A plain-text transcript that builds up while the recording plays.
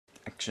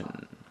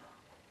Action.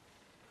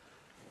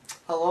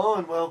 Hello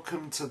and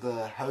welcome to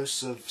the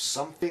House of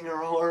Something or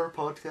Horror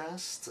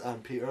podcast.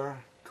 I'm Peter,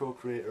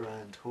 co-creator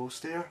and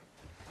host here.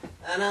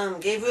 And I'm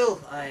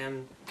Gabriel. I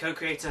am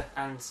co-creator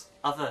and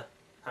other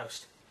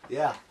host.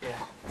 Yeah. Yeah.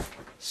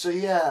 So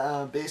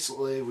yeah,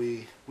 basically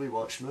we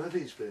watch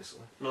movies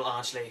basically.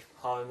 Largely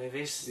horror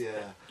movies.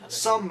 Yeah.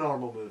 Some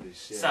normal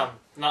movies. Yeah. Some.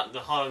 Not the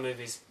horror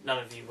movies none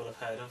of you will have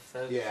heard of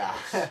though. Yeah.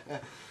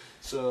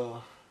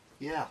 So,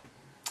 yeah.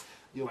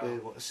 You'll be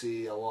able to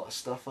see a lot of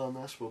stuff on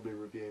this. We'll be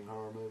reviewing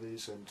horror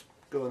movies and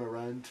going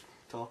around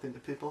talking to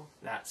people.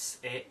 That's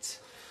it.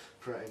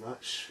 Pretty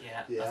much.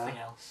 Yeah. Nothing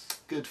else.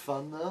 Good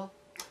fun though.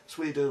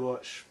 So we do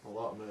watch a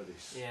lot of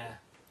movies. Yeah.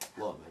 A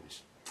lot of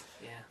movies.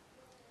 Yeah.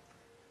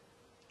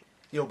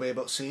 You'll be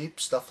able to see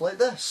stuff like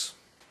this.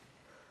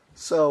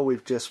 So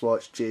we've just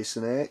watched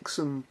Jason X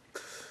and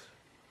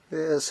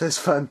yeah, it says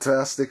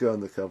fantastic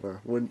on the cover.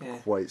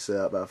 Wouldn't quite say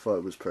that, but I thought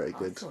it was pretty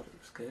good. I thought it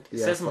was good. It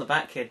says on the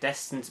back here,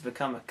 destined to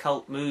become a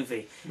cult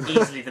movie,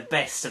 easily the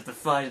best of the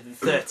Friday the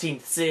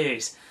 13th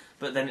series.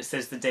 But then it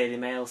says the Daily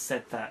Mail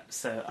said that,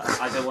 so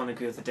I don't want to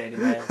agree with the Daily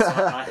Mail. So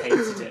I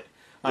hated it.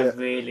 I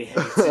really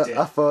hated it.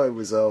 I thought it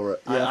was alright.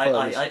 Yeah,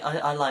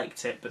 I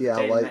liked it, but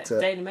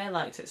Daily Mail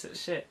liked it, so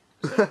it's shit.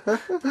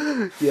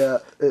 So. Yeah,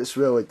 it's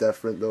really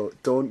different though.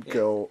 Don't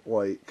go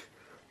like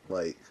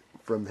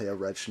from the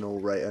original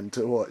right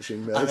into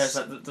watching this. And there's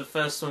like the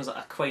first one's like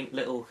a quaint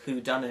little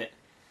whodunit.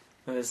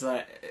 It was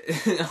like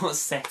it was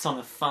set on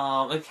a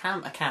farm, a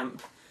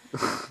camp,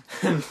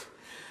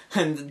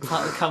 and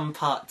come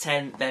part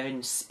 10, they're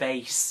in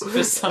space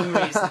for some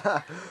reason.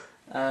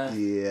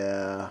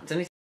 Yeah.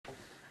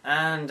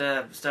 And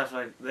stuff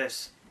like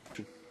this.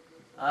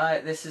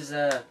 This is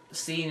a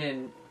scene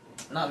in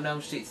Nightmare on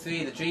Elm Street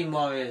 3, The Dream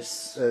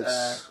Warriors.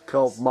 It's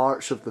called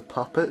March of the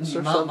Puppets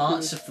or something?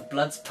 March of the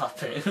Blood's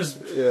Puppet. It was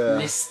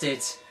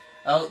listed.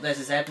 Oh, there's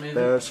his head moving.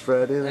 There's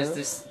Freddy. There's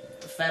this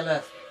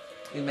fella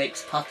who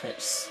makes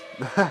puppets.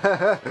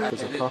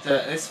 There's a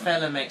puppet. This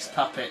fella makes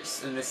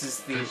puppets, and this is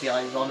the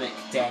ironic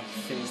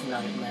death in his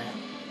nightmare.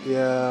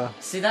 Yeah.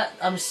 See that?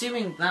 I'm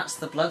assuming that's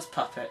the Blood's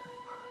puppet.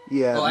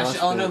 Yeah. Oh, actually,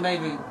 oh no,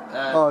 maybe.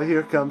 Oh,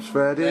 here comes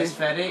Freddy. There's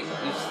Freddy.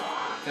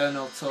 He's going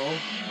all tall.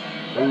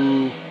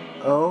 Ooh.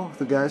 Oh,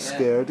 the guy's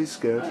scared. He's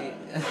scared.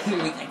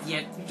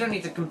 Yeah, you don't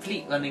need the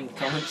complete running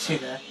commentary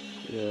there.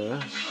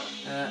 Yeah.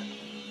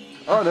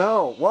 Oh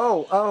no!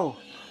 Whoa! Oh!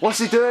 What's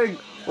he doing?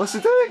 What's he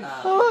doing?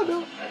 Oh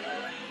no!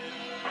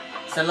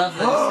 So I love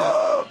this.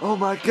 Oh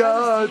my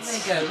God!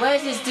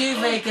 Where's his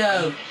duvet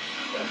go?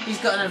 He's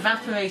got an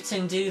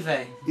evaporating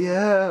duvet.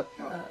 Yeah.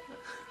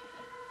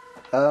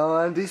 Oh,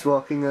 and he's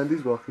walking.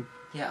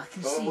 Yeah, I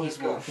can see he's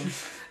walking.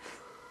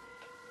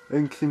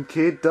 And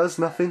Kincaid does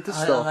nothing to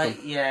stop him.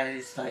 Yeah,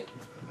 it's like...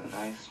 A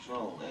nice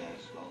stroll there,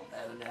 so.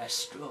 Oh, nice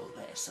stroll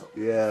there, so.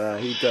 Yeah,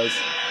 he does.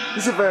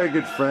 He's a very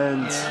good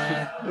friend.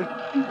 Yeah.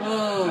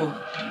 Whoa.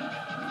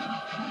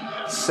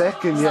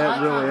 Second,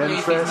 yeah, really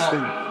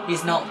interesting.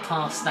 He's not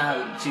passed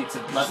out due to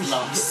blood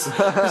loss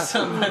or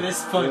something at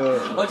this point.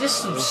 Yeah. Or just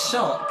some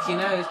shock, you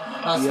know.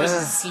 I was supposed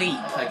to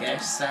sleep, I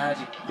guess. So how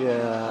do you...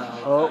 Yeah.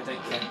 Oh, I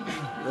don't care.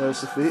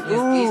 There's the feet. He's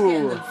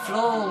getting the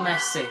floor all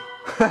messy.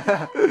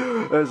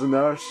 There's a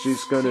nurse.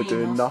 She's going to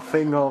do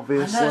nothing,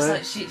 obviously. I know,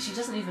 it's like she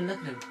doesn't even look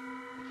at him.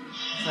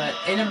 It's like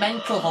in a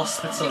mental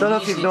hospital. I don't know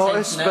if you've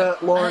noticed,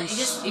 but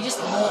Lawrence... He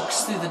just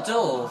walks through the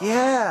door.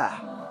 Yeah.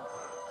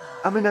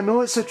 I mean, I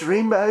know it's a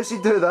dream, but how's he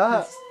do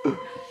that?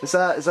 Is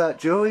that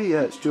Joey?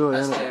 Yeah, it's Joey.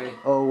 That's isn't Joey. It?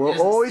 Oh,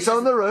 well, he's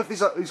on the roof.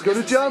 He's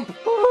going to jump.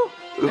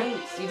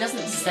 He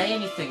doesn't say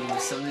anything in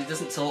this song. He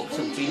doesn't talk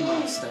to the Dream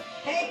Master.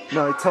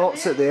 No, he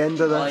talks at the end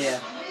of this. Oh yeah.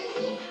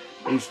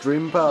 He's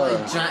Dream Power.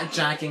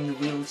 Dragging the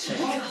wheelchair.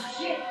 Oh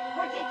shit!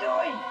 What's he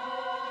doing?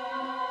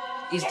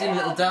 He's doing a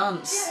little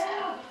dance.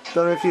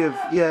 Don't know if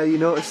you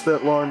noticed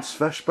that Lawrence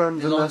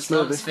Fishburne's in this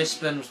movie. Lawrence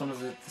Fishburne was one of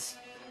the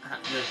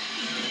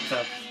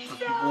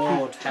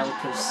ward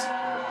helpers.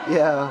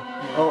 Yeah.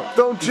 Oh,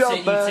 don't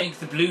jump, man. You take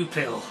the blue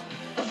pill.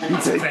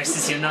 It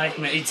suppresses your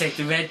nightmare. You take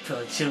the red pill.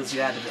 It chills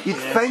you out of it. You'd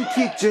think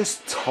he'd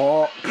just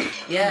talk.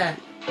 Yeah.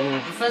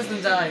 The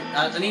president died.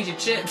 I need your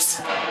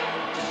chips.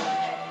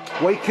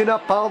 Waking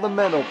up all the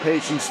mental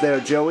patients there,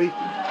 Joey.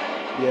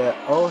 Yeah.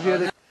 Oh, here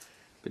they...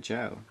 But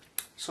Joe.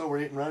 So we're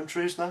eating round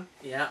trees now?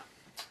 Yeah.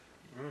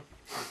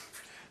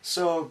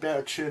 So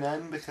better tune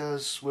in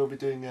because we'll be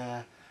doing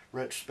a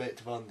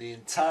retrospective on the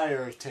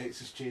entire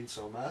Texas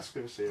Chainsaw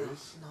Massacre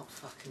series. Not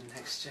fucking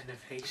Next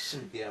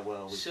Generation. Yeah,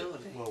 well,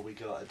 surely. We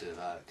gotta do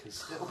that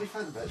because it'll be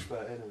fun to bitch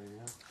about it anyway, you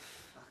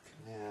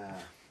know? Yeah.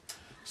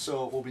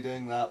 So we'll be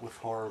doing that with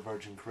Horror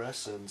Virgin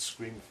Chris and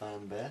Scream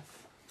Fan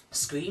Beth.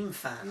 Scream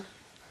Fan?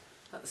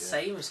 That's the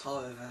same as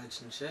Horror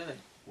Virgin, surely.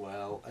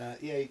 Well,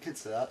 yeah, you could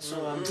say that.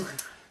 So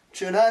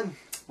tune in.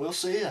 We'll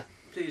see you.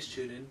 Please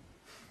tune in.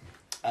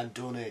 And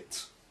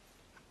donate.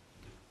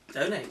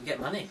 Donate and get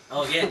money.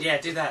 Oh yeah,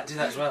 do that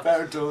as well.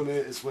 Better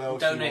donate as well.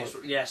 Donate,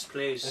 yes,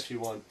 please. If you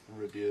want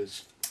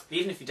reviews.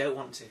 Even if you don't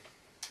want to.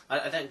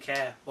 I don't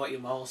care what your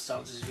moral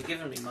stance is. If you're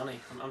giving me money,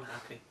 I'm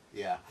happy.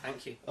 Yeah.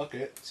 Thank you.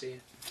 Okay. See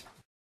you.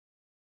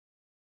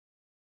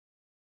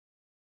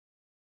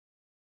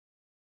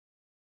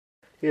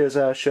 Here's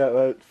a shout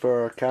out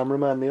for our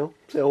cameraman Neil.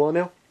 Say hello,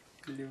 Neil.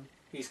 Hello.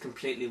 He's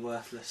completely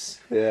worthless.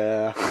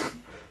 Yeah.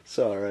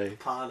 Sorry. A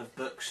pile of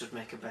books should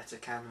make a better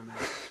cameraman.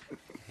 I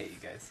hate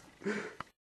you guys.